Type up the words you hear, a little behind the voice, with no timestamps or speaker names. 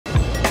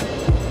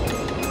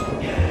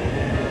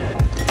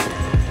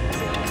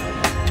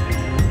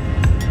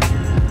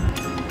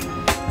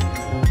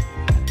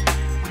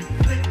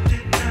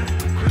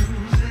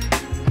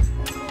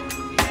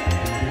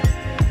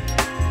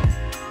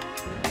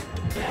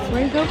We're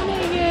in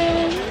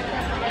Copenhagen.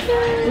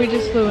 We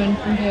just flew in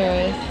from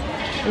Paris.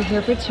 We're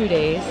here for 2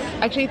 days.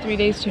 Actually 3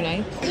 days, 2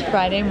 nights. It's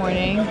Friday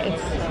morning.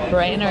 It's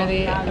bright and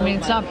early. I mean,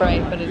 it's not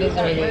bright, but it is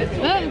early.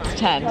 It's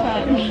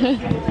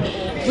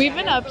 10. We've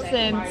been up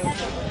since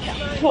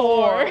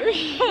 4.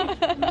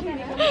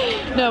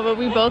 No, but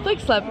we both like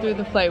slept through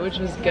the flight, which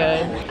was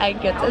good. I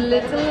get a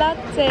little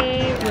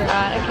latte. We're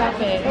at a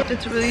cafe.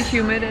 It's really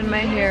humid and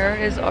my hair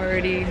is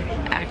already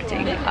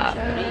acting up.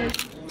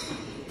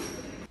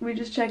 We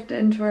just checked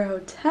into our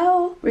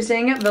hotel. We're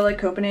staying at Villa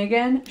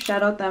Copenhagen.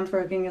 Shout out them for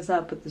hooking us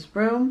up with this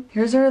room.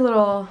 Here's our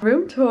little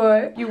room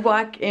tour. You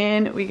walk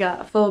in, we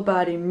got a full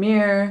body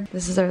mirror.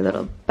 This is our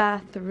little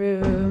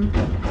bathroom.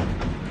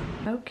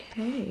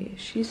 Okay,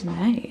 she's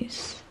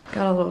nice.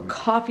 Got a little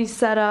coffee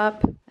set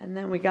up. And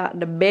then we got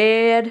the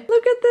bed.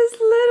 Look at this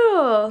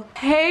little.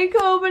 Hey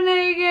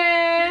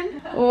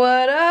Copenhagen.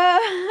 What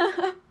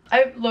up?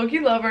 I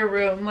low-key love our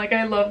room. Like,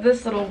 I love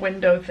this little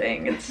window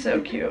thing. It's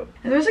so cute.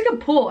 And there's like a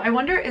pool. I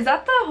wonder, is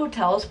that the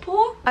hotel's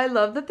pool? I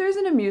love that there's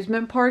an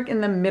amusement park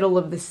in the middle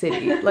of the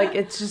city. Like,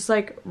 it's just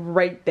like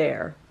right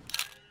there.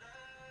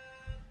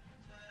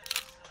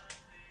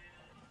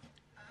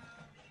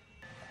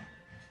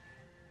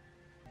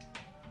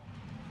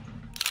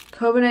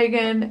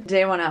 Copenhagen,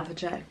 day 1 outfit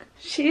check.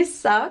 She's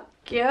so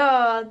cute.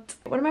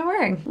 What am I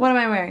wearing? What am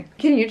I wearing?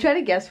 Can you try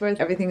to guess where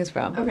everything is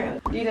from?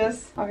 Okay,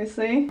 Adidas,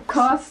 obviously.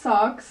 COS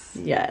socks.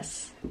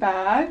 Yes.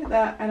 Bag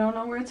that I don't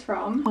know where it's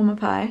from. Homa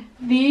pie.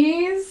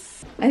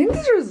 These. I think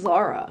these are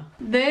Zara.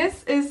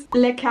 This is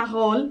Le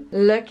Carol.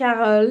 Le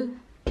Carol.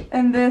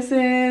 And this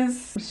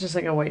is... It's just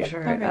like a white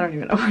shirt. Okay. I don't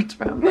even know where it's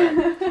from,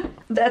 but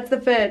that's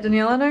the fit.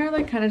 Daniela and I are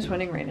like kind of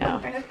twinning right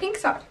now. I have pink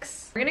socks.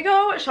 We're gonna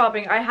go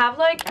shopping. I have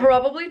like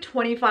probably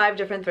 25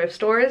 different thrift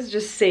stores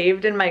just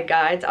saved in my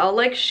guides. I'll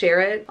like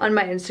share it on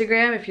my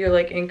Instagram if you're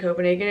like in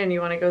Copenhagen and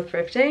you want to go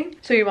thrifting.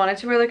 So we wanted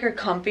to wear like our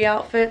comfy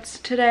outfits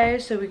today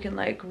so we can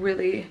like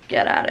really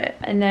get at it.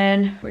 And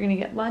then we're gonna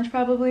get lunch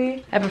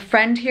probably. I have a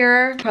friend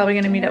here, probably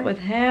gonna meet up with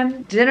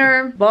him.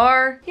 Dinner,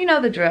 bar, you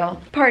know the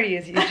drill. Party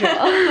as usual.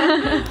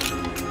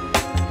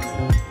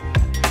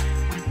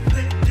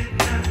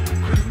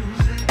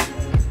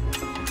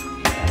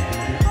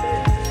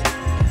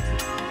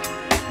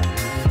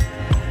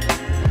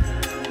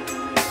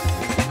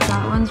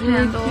 That one's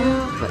really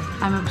cute, but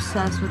I'm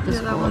obsessed with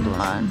this gold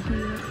one.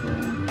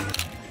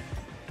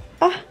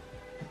 Ah,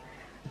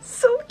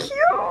 so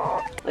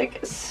cute.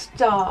 Like,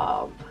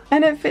 stop.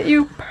 And it fit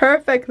you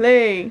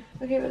perfectly.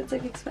 Okay, but it's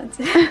like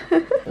expensive.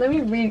 Let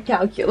me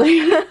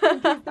recalculate.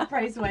 The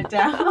price went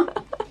down.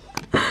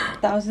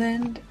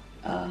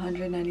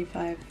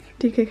 1,195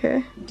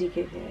 DKK.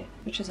 DKK,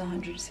 which is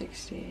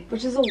 160,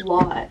 which is a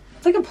lot.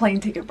 It's like a plane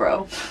ticket,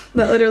 bro.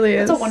 That literally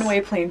is. It's a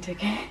one-way plane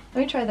ticket.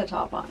 Let me try the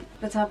top on.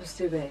 The top is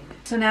too big.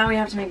 So now we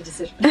have to make a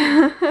decision.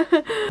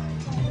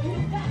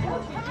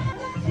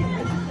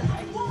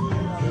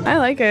 I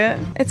like it.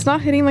 It's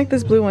not hitting like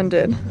this blue one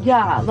did.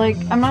 Yeah, like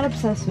I'm not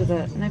obsessed with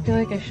it, and I feel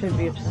like I should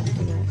be obsessed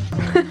with it.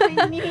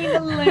 I need a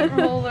lint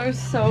roller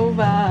so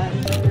bad.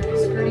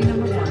 Skirty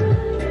number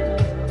 1.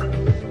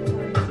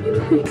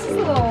 This is a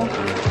little...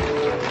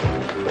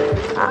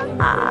 I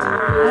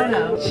don't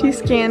know.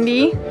 She's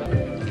candy.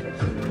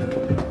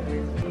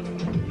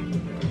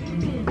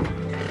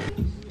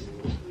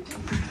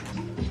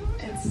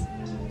 It's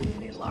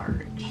really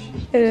large.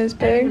 It is I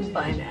big. didn't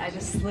find it. I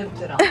just slipped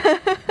it on.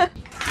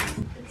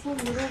 It's a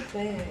little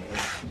big.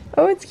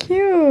 Oh, it's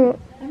cute.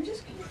 I'm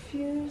just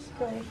confused,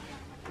 like...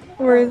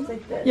 Where's... it's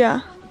like this.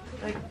 Yeah.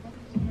 Like...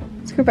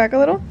 Scoot back a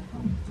little.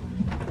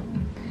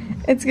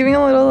 It's giving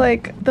a little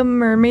like the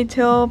mermaid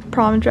tail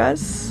prom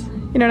dress.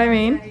 You know what I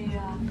mean?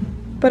 Yeah.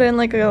 But in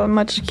like a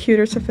much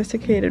cuter,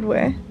 sophisticated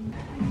way.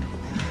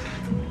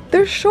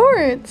 They're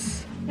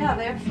shorts. Yeah,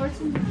 they have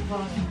shorts in the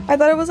bottom. I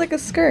thought it was like a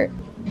skirt.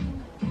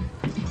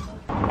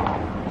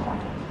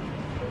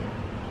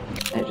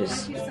 I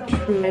just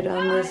tried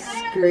on this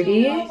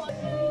skirty.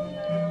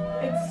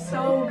 It's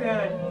so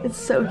good. It's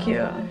so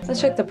cute.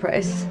 Let's check the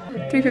price.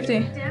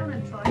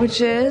 $3.50. Which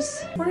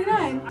is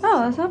 $49. Oh,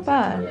 that's not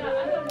bad.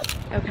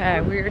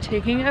 Okay, we are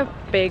taking a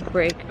big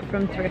break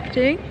from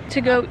thrifting to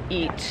go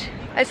eat.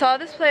 I saw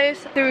this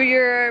place through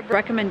your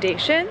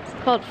recommendations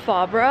called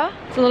Fabra.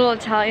 It's a little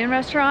Italian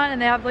restaurant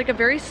and they have like a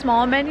very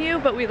small menu,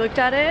 but we looked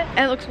at it and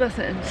it looks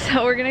bussin'.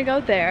 So we're gonna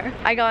go there.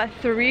 I got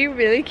 3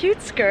 really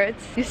cute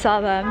skirts. You saw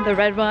them, the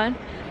red one,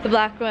 the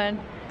black one,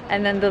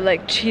 and then the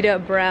like cheetah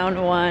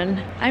brown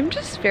one. I'm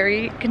just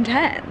very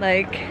content.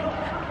 Like,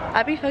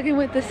 I be fucking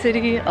with the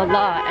city a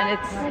lot and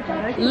it's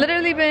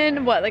literally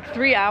been what, like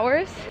 3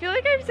 hours? I feel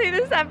like I say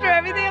this after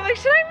everything. I'm like,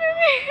 should I move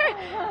here?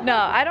 No,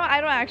 I don't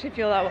actually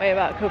feel that way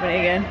about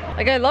Copenhagen.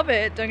 Like, I love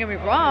it, don't get me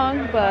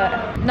wrong,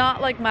 but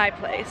not like my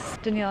place.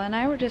 Daniela and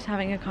I were just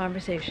having a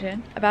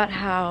conversation about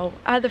how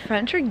the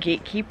French are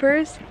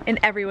gatekeepers in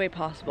every way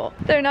possible.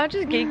 They're not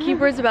just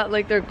gatekeepers about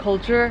like their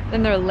culture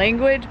and their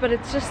language, but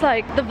it's just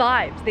like the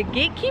vibes. They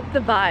gatekeep the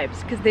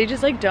vibes because they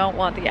just like don't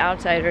want the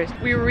outsiders.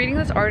 We were reading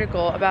this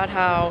article about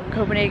how how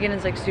Copenhagen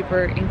is like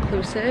super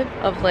inclusive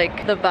of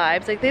like the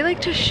vibes. Like they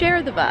like to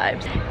share the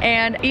vibes.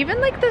 And even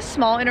like the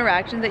small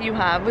interactions that you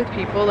have with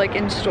people like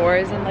in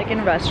stores and like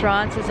in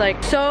restaurants is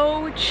like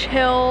so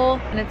chill,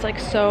 and it's like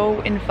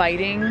so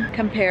inviting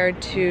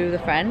compared to the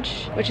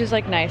French, which is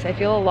like nice. I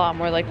feel a lot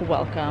more like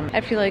welcome.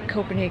 I feel like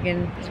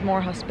Copenhagen is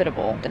more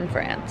hospitable than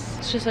France.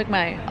 It's just like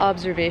my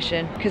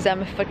observation, because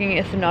I'm a fucking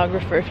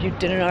ethnographer if you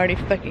didn't already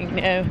fucking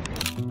know.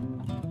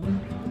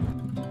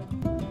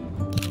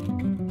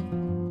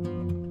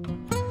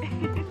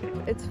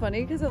 It's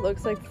funny because it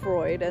looks like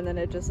Freud and then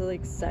it just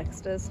like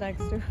Sextus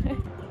next to it.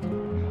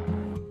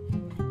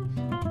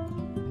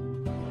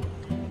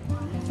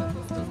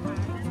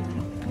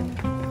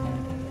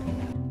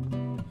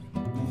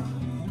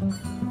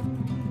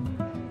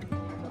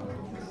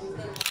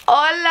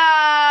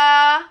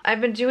 Hola!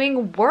 I've been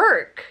doing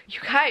work. You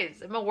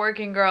guys, I'm a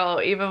working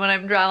girl even when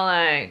I'm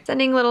traveling.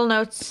 Sending little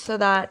notes so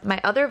that my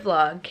other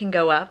vlog can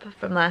go up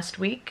from last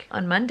week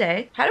on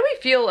Monday. How do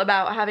we feel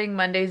about having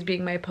Mondays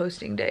being my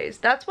posting days?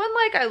 That's when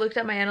like I looked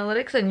at my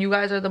analytics and you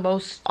guys are the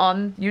most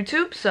on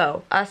YouTube,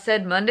 so I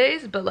said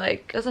Mondays, but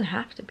like it doesn't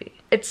have to be.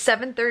 It's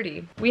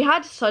 7:30. We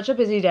had such a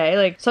busy day,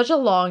 like such a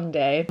long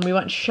day. We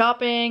went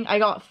shopping. I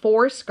got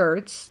 4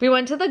 skirts. We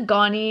went to the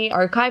Sani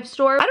archive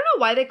store. I don't know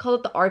why they call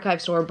it the archive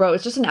store, bro.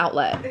 It's just an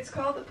outlet. It's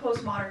called the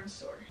postmodern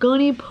store.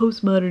 Sani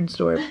postmodern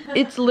store.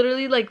 It's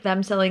literally like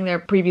them selling their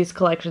previous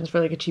collections for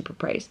like a cheaper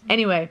price.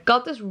 Anyway,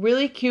 got this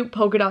really cute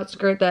polka dot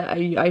skirt that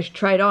I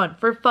tried on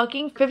for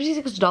fucking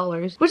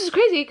 $56, which is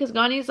crazy because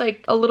Sani's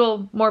like a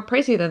little more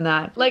pricey than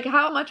that. Like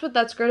how much would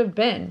that skirt have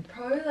been?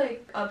 Probably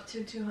like up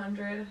to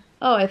 200.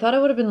 Oh, I thought it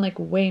would have been like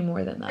way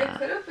more than It that.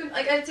 could have been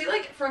like, I'd say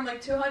like from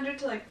like 200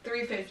 to like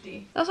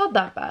 350. That's not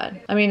that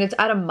bad. I mean, it's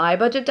out of my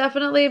budget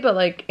definitely, but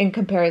like in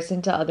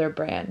comparison to other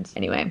brands.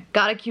 Anyway,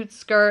 got a cute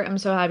skirt. I'm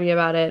so happy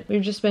about it.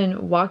 We've just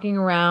been walking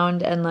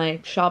around and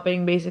like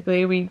shopping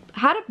basically. We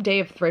had a day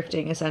of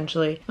thrifting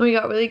essentially. And we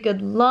got really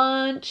good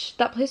lunch.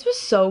 That place was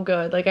so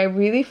good. Like I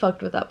really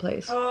fucked with that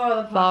place.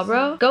 Oh, the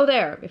Fabro. Go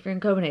there if you're in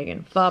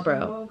Copenhagen.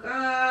 Fabro. Oh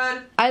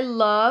god. I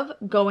love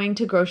going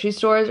to grocery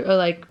stores or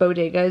like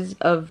bodegas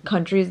of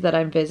countries that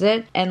I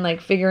visit and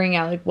like figuring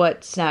out like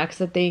what snacks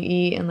that they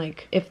eat and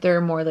like if they're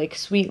more like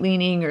sweet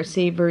leaning or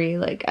savory.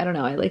 Like I don't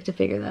know, I like to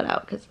figure that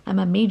out because I'm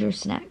a major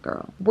snack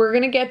girl. We're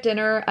gonna get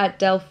dinner at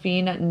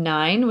Delphine at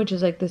 9, which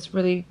is like this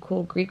really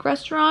cool Greek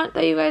restaurant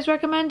that you guys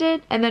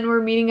recommended, and then we're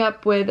meeting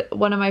up with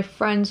one of my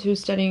friends who's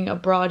studying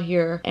abroad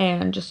here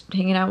and just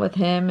hanging out with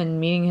him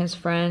and meeting his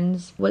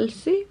friends. We'll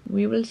see.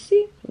 We will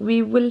see.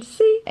 We will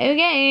see.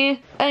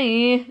 Okay.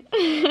 Bye.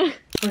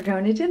 We're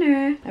going to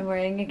dinner. I'm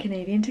wearing a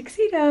Canadian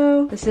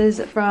tuxedo. This is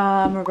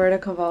from Roberta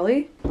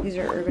Cavalli. These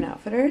are Urban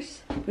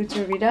Outfitters. Boots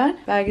are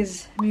redone. Bag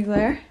is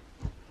Mugler.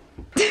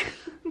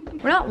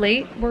 We're not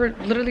late. We're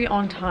literally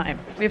on time.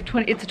 We have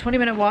it's a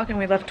 20-minute walk and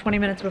we left 20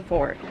 minutes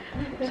before.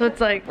 So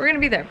it's like, we're gonna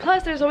be there.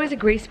 Plus there's always a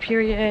grace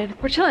period.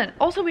 We're chilling.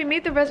 Also, we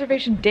made the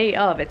reservation day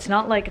of. It's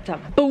not like it's a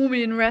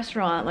booming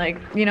restaurant. Like,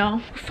 you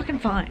know, we're fucking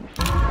fine.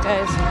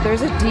 Guys,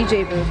 there's a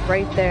DJ booth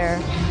right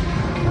there.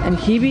 And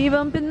he be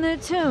bumping the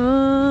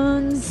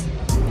tunes.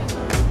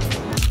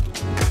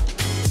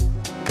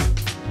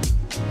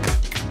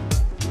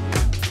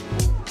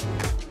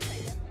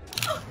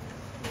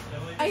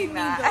 I need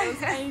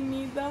those. I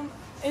need them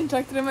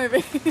injected in my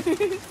veins.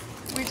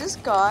 We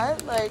just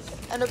got like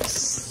an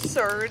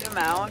absurd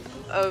amount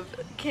of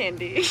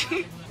candy.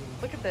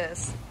 Look at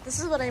this. This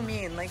is what I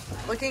mean. Like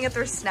looking at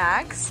their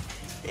snacks,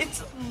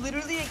 it's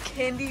literally a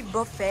candy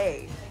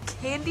buffet.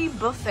 Candy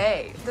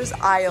buffet. There's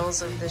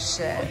aisles of this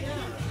shit.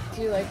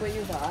 Do you like what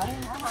you got?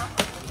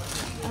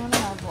 I want to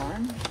have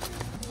one.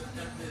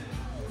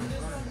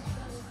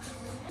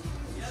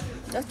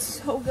 That's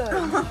so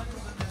good.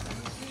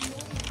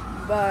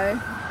 Bye.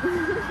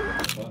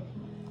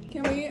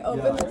 Can we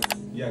open this?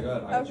 Yeah, go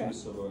ahead. I Okay. got you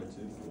silver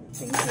too.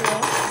 Thank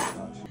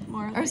you.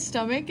 More. Our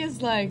stomach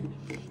is like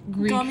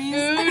Greek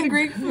Gummies, food,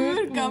 Greek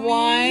food, gummies,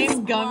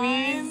 wine,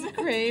 gummies, wine,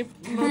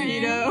 crepe,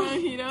 mojito.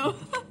 Mojito.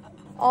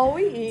 All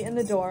we eat in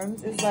the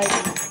dorms is like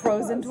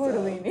frozen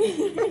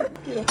tortellini.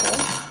 Beautiful.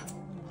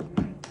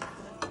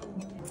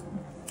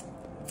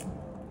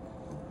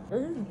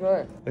 This is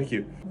good. Thank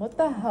you. What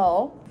the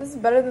hell? This is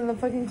better than the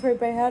fucking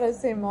crepe I had at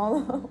St.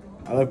 Malo.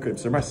 I love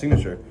crepes. They're my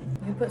signature.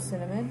 You put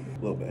cinnamon?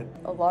 A little bit.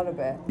 A lot of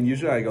it.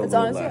 Usually I go It's a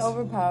little honestly less.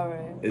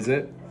 overpowering. Is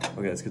it?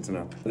 Okay, that's good to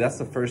know. That's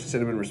the first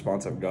cinnamon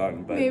response I've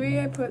gotten, but Maybe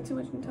I put too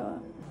much Nutella.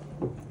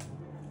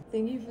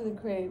 Thank you for the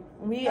crepe.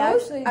 We That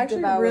was actually actually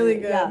devoured really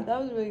it. good. Yeah, that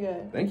was really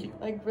good. thank you.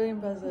 Like really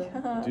impressive.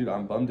 Dude,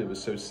 I'm bummed it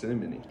was so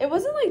cinnamony. It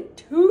wasn't like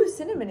too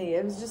cinnamony.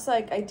 It was just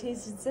like I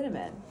tasted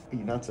cinnamon. Are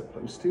you not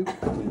supposed to?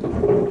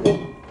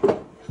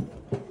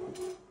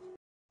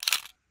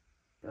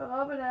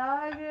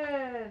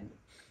 Copenhagen.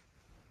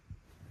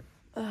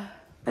 I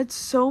had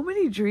so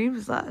many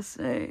dreams last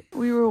night.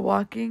 We were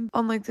walking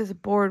on like this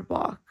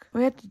boardwalk.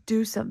 We had to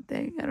do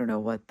something. I don't know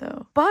what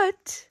though.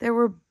 But there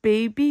were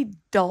baby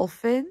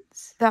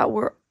dolphins that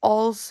were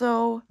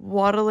also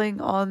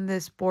waddling on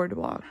this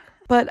boardwalk.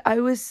 but I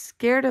was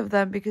scared of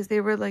them because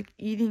they were like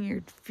eating your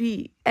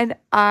feet. And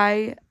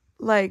I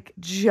like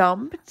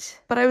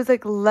jumped, but I was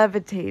like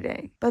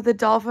levitating. But the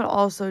dolphin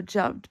also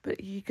jumped,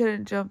 but he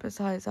couldn't jump as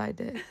high as I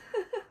did.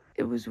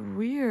 It was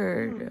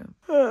weird.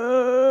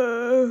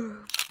 Okay.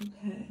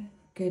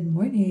 Good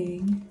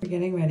morning. We're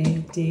getting ready.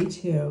 Day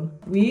 2.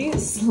 We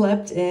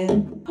slept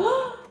in.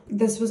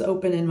 This was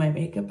open in my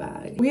makeup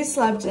bag. We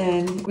slept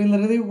in. We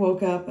literally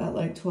woke up at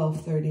like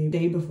 12:30.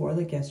 Day before,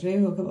 like yesterday,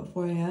 we woke up at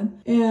 4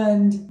 a.m.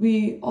 And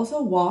we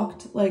also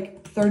walked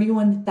like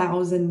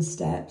 31,000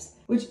 steps,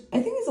 which I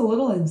think is a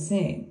little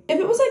insane. If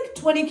it was like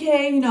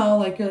 20K, you know,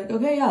 like you're like,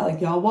 okay, yeah, like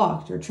y'all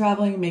walked, you're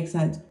traveling, it makes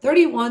sense.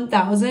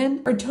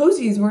 31,000? Our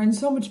toesies were in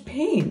so much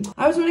pain.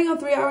 I was running on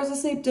 3 hours of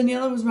sleep.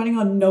 Daniela was running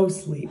on no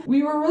sleep.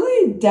 We were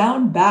really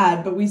down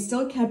bad, but we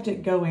still kept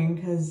it going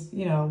because,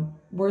 you know,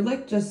 we're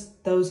like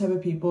just those type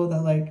of people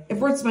that like, if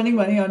we're spending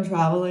money on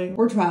traveling,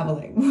 we're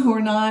traveling. We're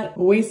not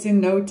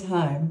wasting no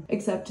time.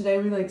 Except today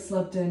we like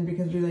slept in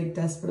because we like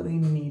desperately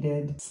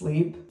needed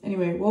sleep.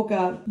 Anyway, woke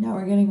up. Now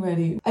we're getting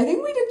ready. I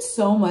think we did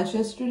so much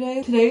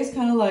yesterday. Today is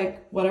kind of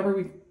like whatever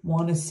we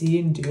want to see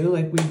and do.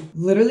 Like we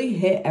literally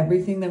hit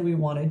everything that we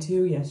wanted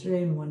to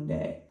yesterday in one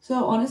day.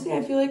 So honestly,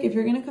 I feel like if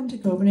you're gonna come to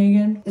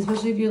Copenhagen,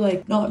 especially if you're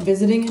like not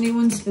visiting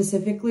anyone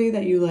specifically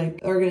that you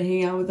like are gonna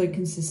hang out with like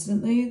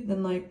consistently,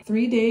 then like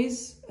 3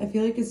 days I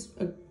feel like is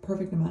a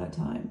perfect amount of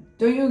time.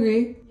 Don't you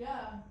agree?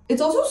 Yeah.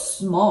 It's also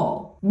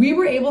small. We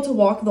were able to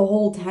walk the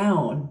whole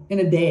town in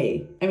a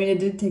day. I mean, it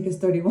did take us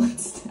 31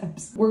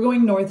 steps. We're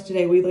going north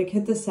today. We like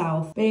hit the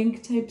South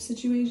Bank type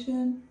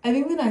situation. I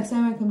think the next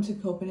time I come to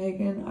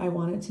Copenhagen, I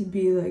want it to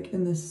be like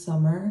in the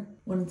summer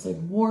when it's like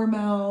warm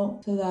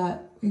out so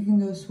that we can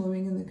go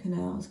swimming in the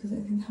canals because I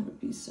think that would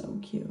be so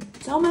cute.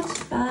 So much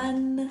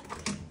fun.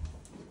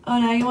 Oh,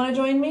 now you want to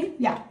join me?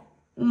 Yeah.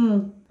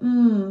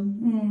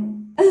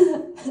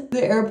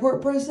 The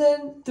airport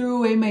person threw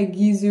away my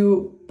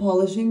Gizu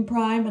polishing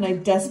prime and I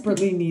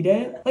desperately need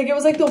it. Like it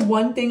was like the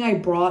one thing I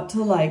brought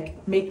to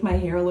like make my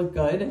hair look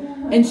good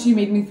and she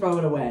made me throw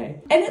it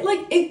away. And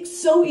it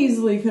so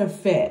easily could have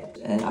fit.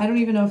 And I don't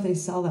even know if they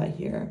sell that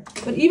here.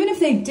 But even if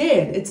they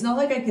did, it's not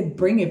like I could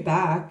bring it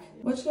back.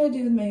 What should I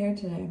do with my hair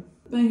today?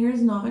 My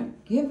hair's not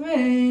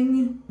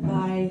giving.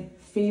 My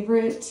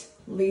favorite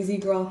lazy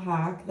girl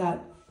hack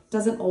that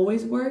doesn't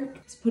always work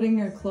is putting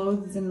your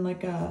clothes in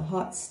like a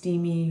hot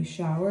steamy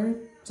shower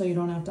so you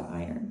don't have to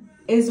iron.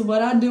 Is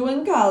what I do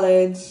in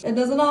college. It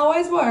doesn't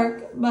always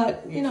work,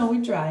 but you know,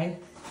 we try.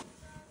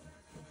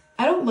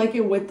 I don't like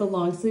it with the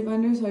long sleeve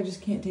under, so I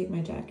just can't take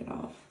my jacket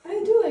off.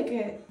 I do like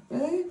it.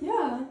 Really?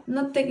 Yeah.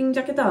 Not taking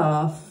jacket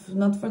off,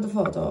 not for the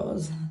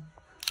photos.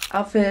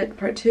 Outfit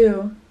part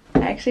 2.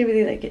 I actually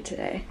really like it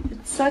today.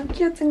 It's so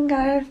cute and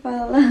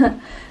colorful.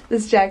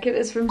 This jacket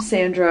is from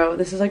Sandro.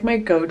 This is like my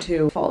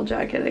go-to fall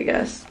jacket, I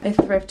guess. I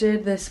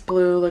thrifted this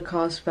blue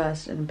Lacoste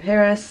vest in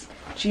Paris.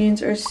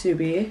 Jeans are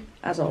Subi,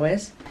 as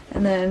always.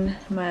 And then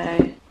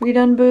my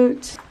redone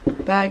boots.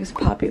 Bags,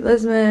 Poppy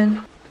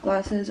Lisman.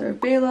 Glasses are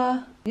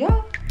Bela.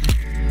 Yeah.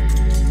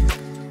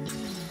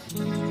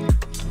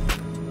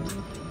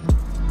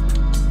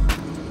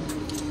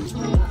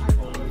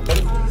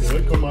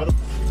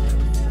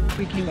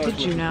 We came to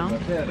Juno,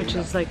 which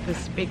is like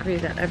this bakery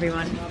that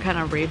everyone kind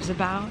of raves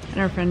about. And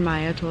our friend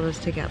Maya told us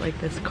to get like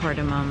this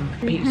cardamom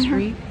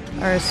pastry.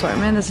 Our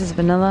assortment, this is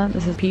vanilla,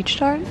 this is peach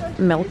tart,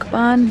 milk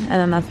bun, and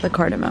then that's the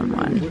cardamom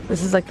one.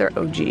 This is like their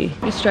OG.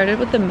 We started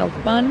with the milk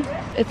bun.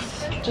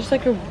 It's just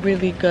like a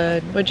really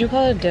good, what'd you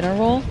call it, a dinner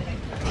roll?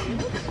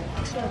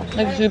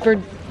 Like super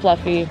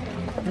fluffy,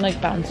 like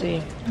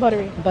bouncy.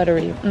 Buttery.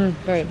 Buttery,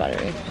 very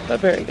buttery,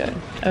 but very good.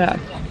 Okay,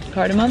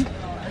 cardamom.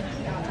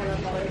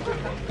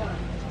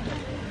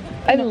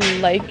 I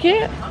like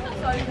it,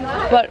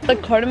 but the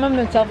cardamom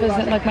itself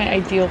isn't like my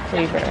ideal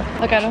flavor.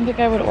 Like I don't think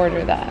I would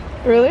order that.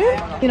 Really?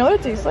 You know what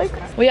it tastes like?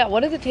 Well, yeah, what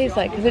does it taste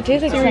like? Because it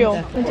tastes like cereal.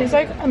 something. It tastes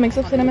like a mix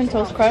of Cinnamon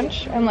Toast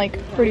Crunch and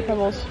like Fruity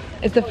Pebbles.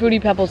 It's the Fruity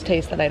Pebbles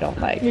taste that I don't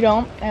like. You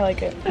don't? I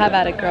like it. Have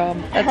at it, girl.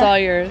 That's all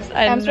yours.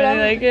 I didn't really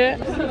like it.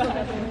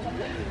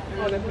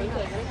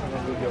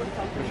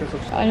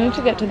 I need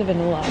to get to the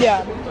vanilla.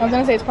 Yeah, I was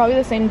gonna say it's probably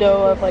the same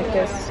dough of like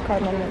this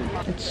cardamom.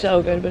 It's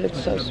so good, but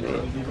it's so sweet.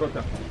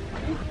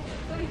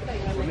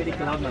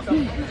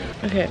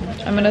 Okay,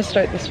 I'm gonna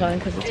start this one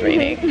because it's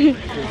raining.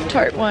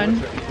 Tart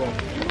one.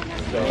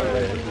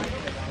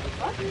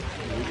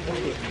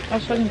 I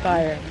was fucking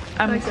fire.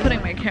 I'm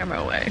putting my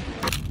camera away.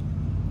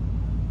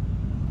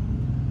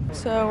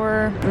 So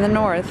we're in the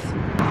north.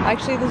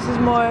 Actually, this is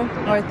more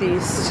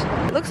northeast.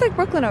 It looks like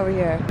Brooklyn over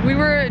here. We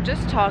were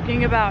just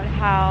talking about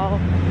how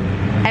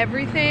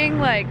everything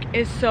like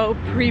is so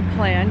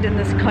pre-planned in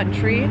this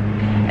country.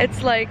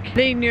 It's like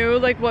they knew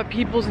like what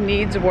people's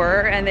needs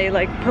were and they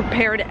like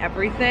prepared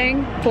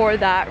everything for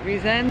that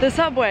reason. The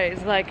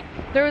subways, like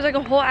there was like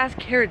a whole ass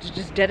carriage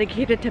just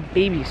dedicated to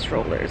baby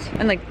strollers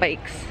and like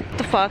bikes. What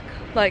the fuck?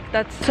 Like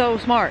that's so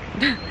smart.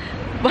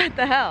 What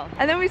the hell?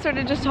 And then we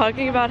started just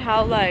talking about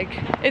how like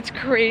it's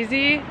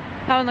crazy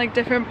how in like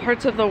different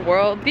parts of the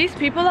world, these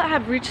people that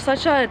have reached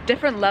such a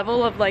different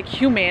level of like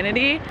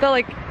humanity that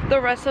like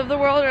the rest of the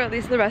world, or at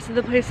least the rest of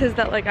the places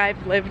that like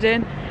I've lived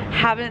in,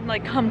 haven't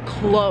like come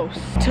close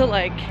to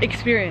like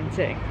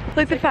experiencing.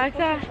 Like the fact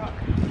that,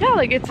 yeah,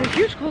 like it's a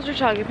huge culture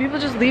shock. If people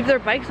just leave their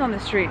bikes on the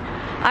street.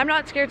 I'm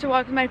not scared to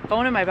walk with my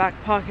phone in my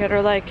back pocket,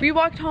 or like we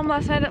walked home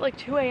last night at like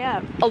 2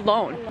 a.m.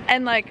 alone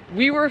and like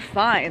we were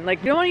fine.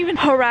 Like no one even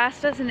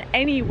harassed us in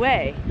any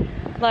way.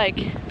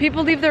 Like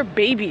people leave their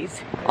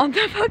babies on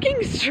the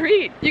fucking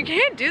street. You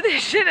can't do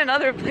this shit in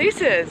other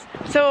places.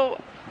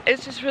 So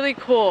it's just really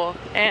cool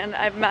and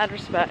I have mad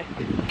respect.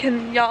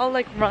 Can y'all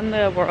like run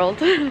the world?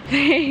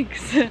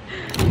 Thanks.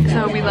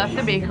 So we left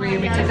the bakery,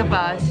 we took a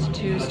bus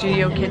to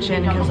Studio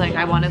Kitchen because like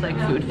I wanted like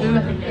food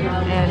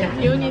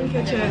and Union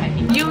Kitchen.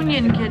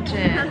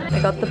 I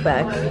got the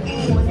Beck,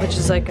 which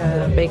is like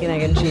a bacon,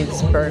 egg, and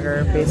cheese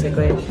burger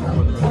basically.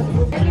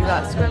 And you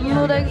got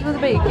scrambled eggs with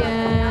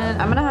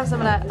bacon. I'm gonna have some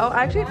of that. Oh,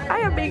 actually I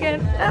have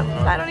bacon.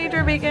 Oh, I don't need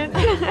your bacon.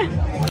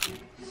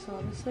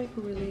 So this like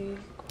really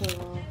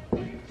cool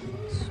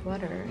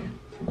sweater.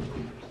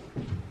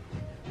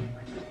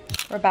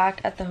 We're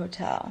back at the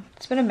hotel.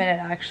 It's been a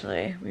minute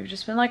actually. We've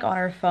just been like on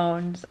our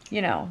phones,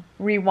 you know,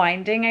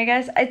 rewinding, I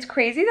guess. It's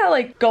crazy that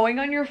like going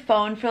on your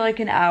phone for like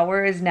an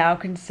hour is now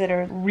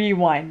considered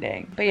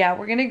rewinding. But yeah,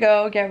 we're gonna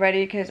go get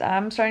ready because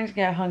I'm starting to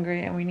get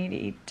hungry and we need to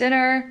eat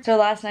dinner. So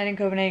last night in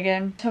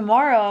Copenhagen.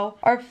 Tomorrow,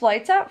 our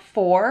flight's at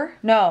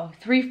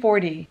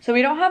 3:40. So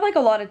we don't have like a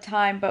lot of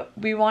time, but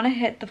we want to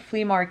hit the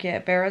flea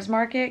market, Barra's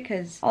Market,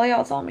 because all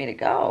y'all told me to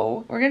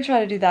go. We're gonna try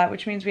to do that,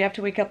 which means we have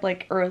to wake up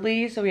like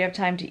early so we have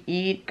time to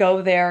eat,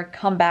 go there,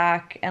 come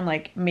back, and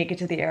like make it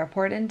to the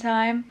airport in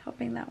time.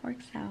 Hoping that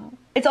works out.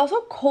 It's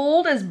also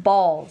cold as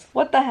balls.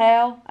 What the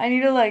hell? I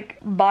need to like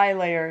buy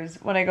layers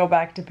when I go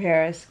back to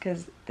Paris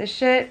because this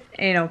shit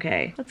ain't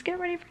okay. Let's get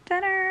ready for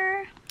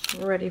dinner.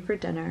 We're ready for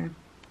dinner.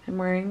 I'm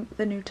wearing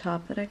the new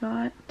top that I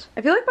got.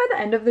 I feel like by the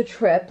end of the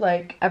trip,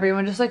 like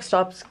everyone just like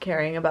stops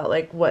caring about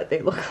like what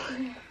they look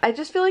like. I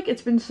just feel like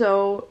it's been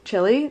so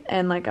chilly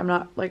and like I'm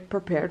not like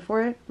prepared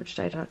for it, which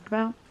I talked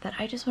about, that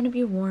I just want to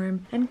be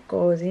warm and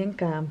cozy and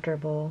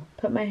comfortable.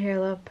 Put my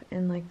hair up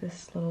in like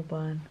this little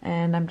bun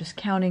and I'm just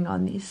counting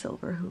on these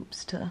silver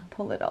hoops to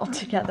pull it all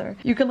together.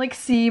 You can like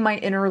see my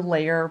inner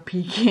layer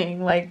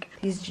peeking, like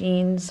these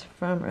jeans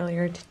from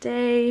earlier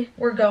today.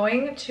 We're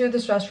going to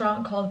this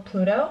restaurant called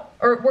Pluto,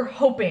 or we're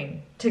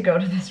hoping to go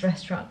to this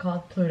restaurant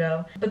called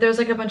Pluto, but there's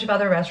like a bunch of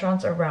other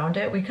restaurants around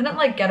it. We couldn't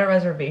like get a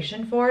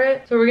reservation for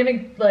it, so we're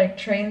gonna like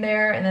train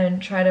there and then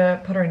try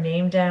to put our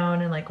name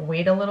down and like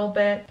wait a little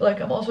bit. But,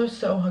 like I'm also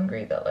so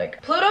hungry that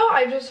like Pluto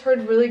I've just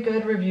heard really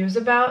good reviews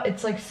about.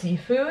 It's like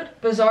seafood.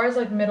 Bazaar is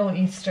like Middle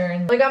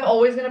Eastern. Like I'm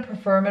always gonna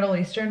prefer Middle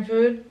Eastern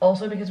food,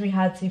 also because we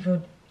had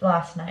seafood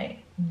last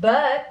night.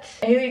 But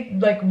Haley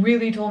like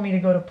really told me to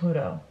go to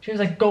Pluto. She was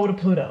like, go to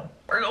Pluto.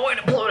 We're going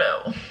to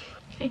Pluto.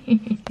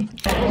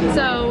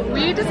 So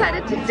we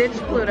decided to ditch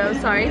Pluto,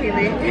 sorry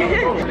Haley.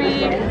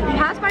 We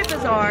passed by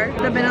Bazaar,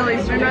 the Middle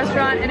Eastern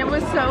restaurant, and it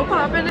was so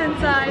poppin'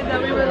 inside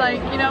that we were like,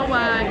 you know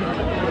what,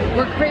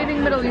 we're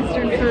craving Middle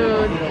Eastern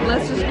food,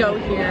 let's just go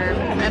here.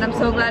 And I'm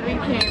so glad we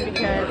came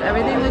because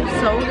everything looked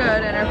so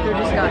good and our food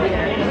just got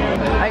here.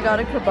 I got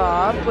a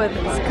kebab with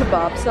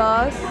kebab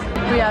sauce.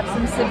 We have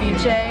some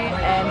ceviche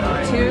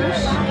and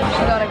touche.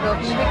 She got a grilled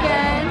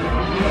chicken,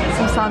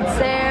 some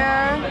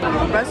sancerre,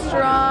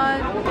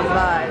 restaurant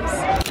vibes.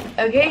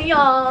 Okay,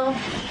 y'all,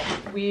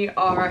 we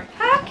are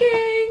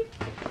packing.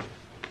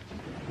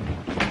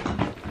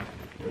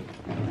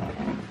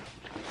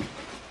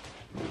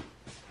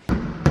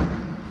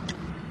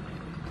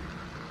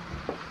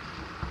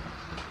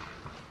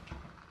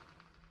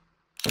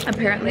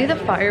 Apparently the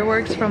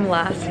fireworks from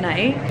last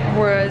night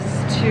was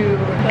to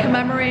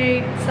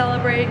commemorate,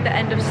 celebrate the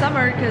end of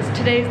summer because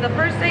today's the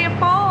first day of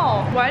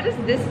fall. Why does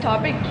this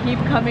topic keep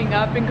coming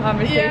up in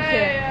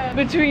conversation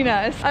between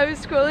us? I was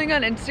scrolling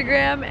on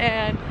Instagram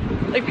and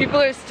like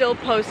people are still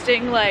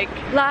posting like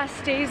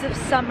last days of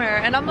summer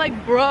and I'm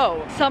like,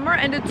 bro, summer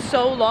ended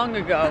so long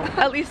ago,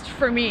 at least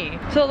for me.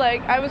 So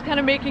like I was kind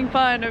of making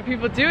fun of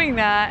people doing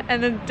that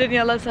and then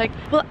Daniela's like,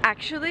 well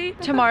actually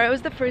tomorrow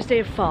is the first day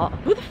of fall.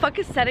 Who the fuck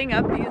is setting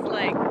up these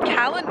like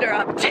calendar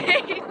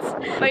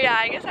updates? But yeah,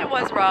 I guess I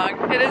was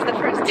wrong. It is the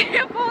first day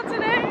of fall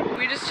today.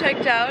 We just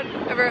checked out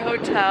of our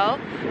hotel.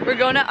 We're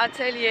going to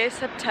Atelier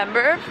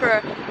September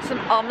for some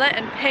omelet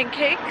and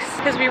pancakes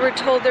because we were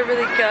told they're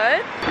really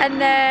good. And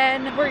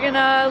then we're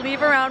gonna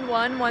leave around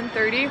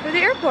 1:30 for the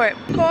airport.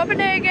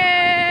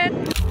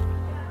 Copenhagen!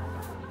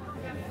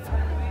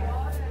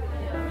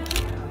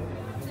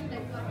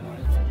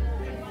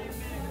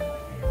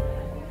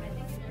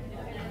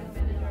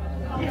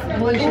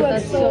 Holy shit,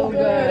 that's so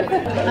good.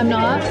 I'm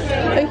not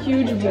a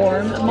huge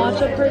warm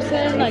matcha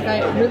person. Like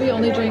I really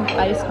only drink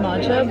iced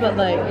matcha, but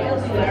like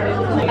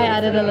I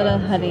added a little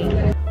honey.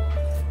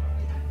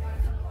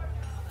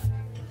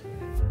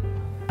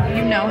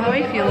 You know how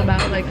I feel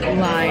about like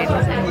lines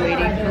and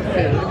waiting for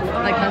food.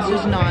 Like that's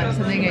just not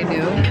something I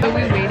do. But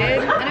we waited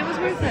and it was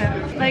worth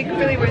it. Like,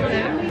 really worth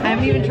it. I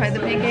haven't even tried the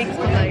pancakes,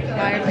 but like,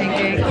 fire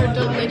pancakes. They're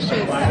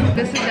delicious.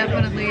 This is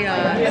definitely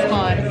a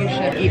spot you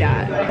should eat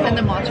at. And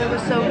the matcha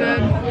was so good.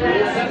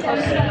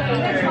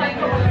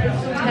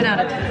 10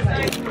 out of 10.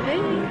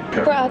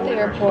 We're at the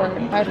airport.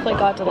 Our flight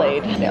got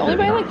delayed. Only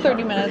by like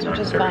 30 minutes, which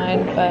is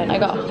fine, but I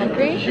got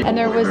hungry. And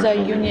there was a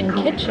Union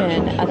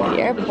Kitchen at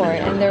the airport,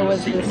 and there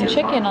was this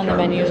chicken on the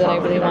menu that I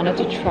really wanted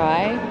to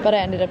try, but I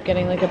ended up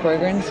getting like a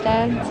burger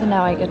instead. So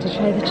now I get to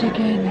try the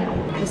chicken.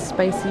 The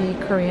spicy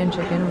Korean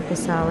chicken with the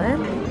salad,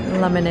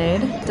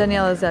 lemonade.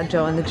 Daniela's at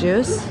Joe and the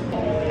Juice.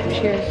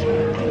 Cheers.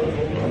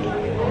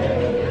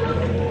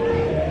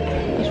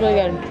 It's really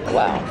good.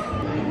 Wow.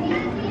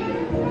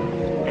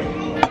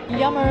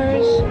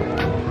 Yummers.